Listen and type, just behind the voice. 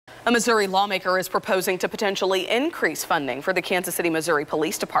A Missouri lawmaker is proposing to potentially increase funding for the Kansas City, Missouri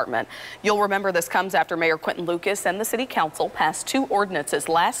Police Department. You'll remember this comes after Mayor Quentin Lucas and the City Council passed 2 ordinances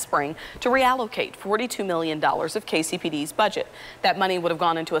last spring to reallocate $42 million of KCPD's budget. That money would have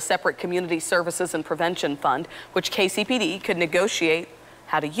gone into a separate Community Services and Prevention Fund, which KCPD could negotiate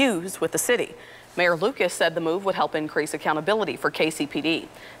how to use with the city. Mayor Lucas said the move would help increase accountability for KCPD.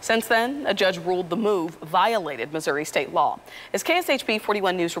 Since then, a judge ruled the move violated Missouri state law. As KSHB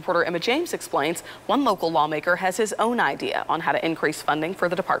 41 News reporter Emma James explains, one local lawmaker has his own idea on how to increase funding for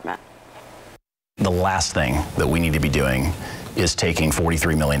the department. The last thing that we need to be doing is taking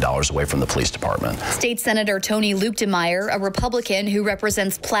 $43 million away from the police department. State Senator Tony Luetkemeyer, a Republican who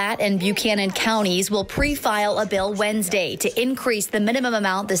represents Platte and Buchanan counties, will pre-file a bill Wednesday to increase the minimum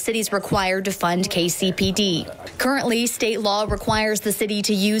amount the city's required to fund KCPD. Currently, state law requires the city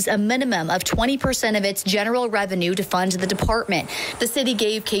to use a minimum of 20% of its general revenue to fund the department. The city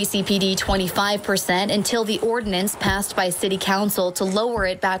gave KCPD 25% until the ordinance passed by City Council to lower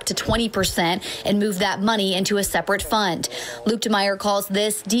it back to 20% and move that money into a separate fund. Luetkemeyer calls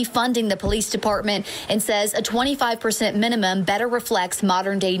this defunding the police department and says a 25% minimum better reflects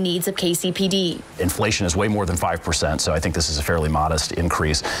modern-day needs of KCPD. Inflation is way more than 5%, so I think this is a fairly modest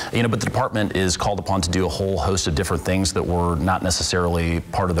increase. But the department is called upon to do a whole host of different things that were not necessarily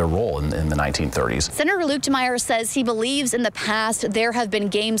part of their role in the 1930s. Senator Luetkemeyer says he believes in the past there have been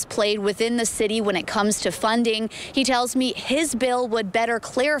games played within the city when it comes to funding. He tells me his bill would better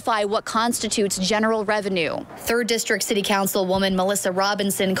clarify what constitutes general revenue. 3rd District City Councilwoman Melissa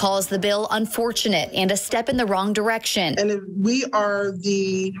Robinson calls the bill unfortunate and a step in the wrong direction. And if we are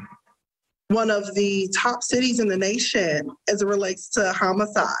one of the top cities in the nation as it relates to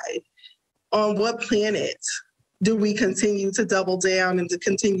homicide, on what planet do we continue to double down and to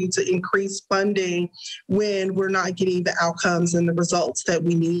continue to increase funding when we're not getting the outcomes and the results that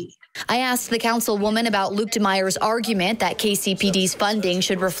we need? I asked the councilwoman about Luetkemeyer's argument that KCPD's funding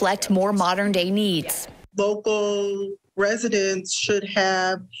should reflect more modern-day needs. Local residents should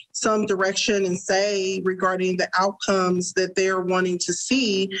have some direction and say regarding the outcomes that they're wanting to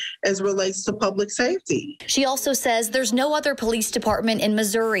see as relates to public safety. She also says there's no other police department in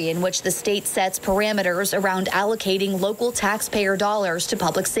Missouri in which the state sets parameters around allocating local taxpayer dollars to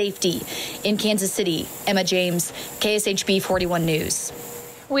public safety. In Kansas City, Emma James, KSHB 41 News.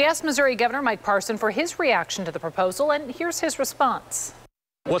 We asked Missouri Governor Mike Parson for his reaction to the proposal, and here's his response.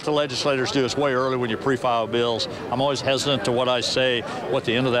 What the legislators do is way early when you pre-file bills. I'm always hesitant to what I say, what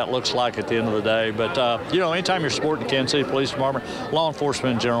the end of that looks like at the end of the day. But, anytime you're supporting the Kansas City Police Department, law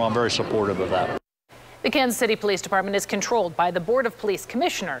enforcement in general, I'm very supportive of that. The Kansas City Police Department is controlled by the Board of Police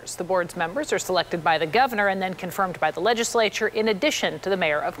Commissioners. The board's members are selected by the governor and then confirmed by the legislature in addition to the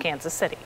mayor of Kansas City.